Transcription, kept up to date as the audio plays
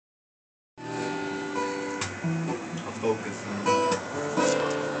focus on.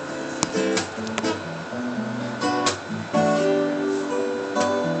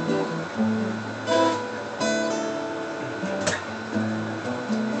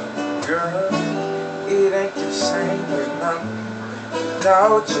 Girl, it ain't the same when I'm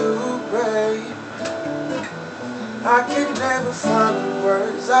without you, babe. I can never find the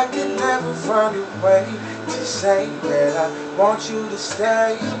words, I can never find a way to say that I want you to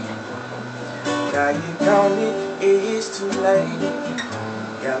stay. Now you're gone, it is too late.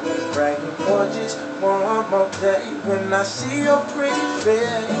 Got me bragging for just one more day. When I see your pretty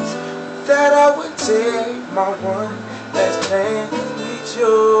face, that I would take my one last chance with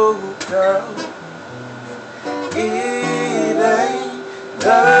you, girl. It ain't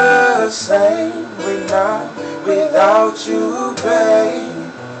the same when I'm without you,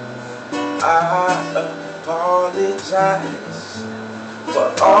 babe. I apologize for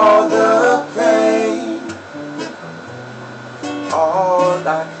all the pain. All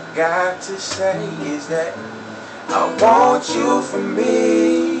I got to say is that I want you for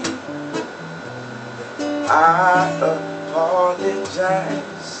me. I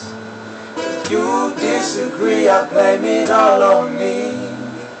apologize. If you disagree, I blame it all on me.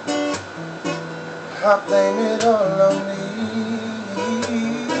 I blame it all on me.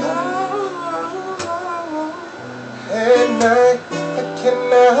 At night, I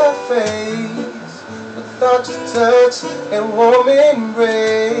cannot face without your touch and warm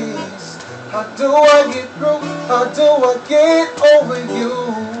embrace. How do I get through? How do I get over you?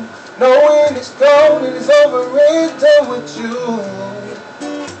 Knowing it's gone and it's over and done with you.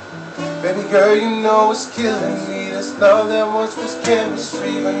 Baby girl, you know it's killing me. This love that once was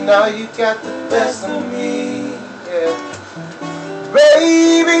chemistry, but now you got the best of me. Yeah.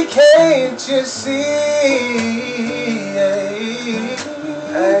 Baby, can't you see?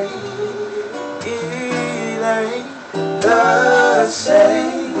 Hey, it ain't the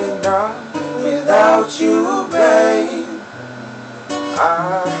same when I'm without you, babe. I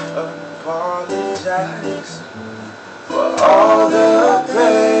apologize for all the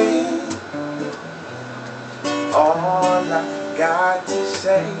pain. All I got to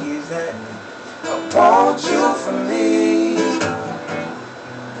say is that I want you for me.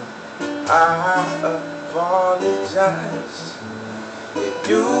 I apologize. If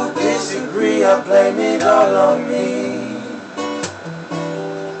you disagree, I blame it all on me.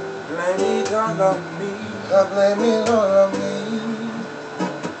 Blame it all on me. I blame it all on me.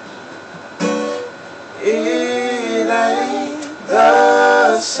 It ain't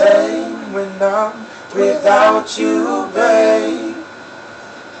the same when I'm without you, babe.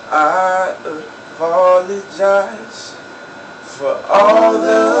 I apologize for all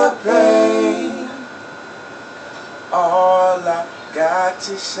the pain. All I got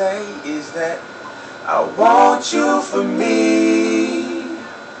to say is that I want you for me.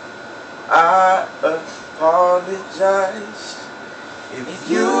 I apologize. If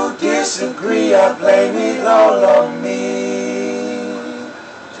you disagree, I blame it all on me.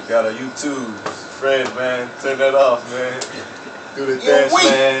 Check out our YouTube. Fred, man, turn that off, man. Do the dance,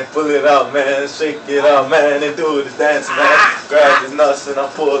 man. Pull it out, man. Shake it out, man. And do the dance, man. Grab his nuts and I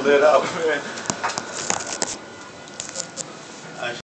pull it out, man.